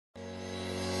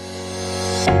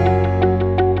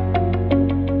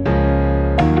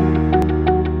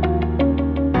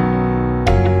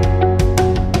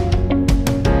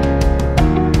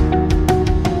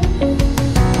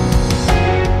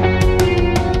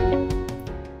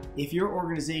if your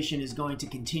organization is going to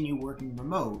continue working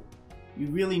remote, you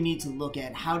really need to look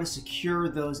at how to secure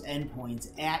those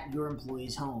endpoints at your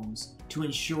employees' homes to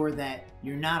ensure that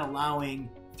you're not allowing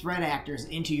threat actors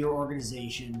into your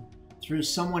organization through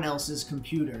someone else's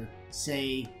computer,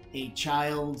 say a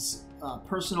child's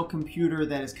personal computer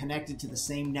that is connected to the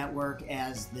same network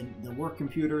as the work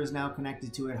computer is now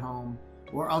connected to at home,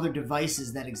 or other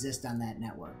devices that exist on that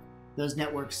network. Those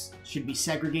networks should be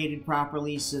segregated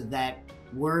properly so that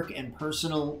work and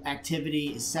personal activity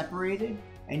is separated,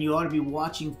 and you ought to be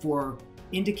watching for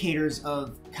indicators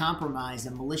of compromise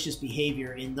and malicious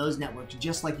behavior in those networks,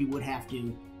 just like you would have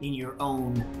to in your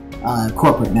own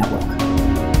corporate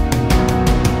network.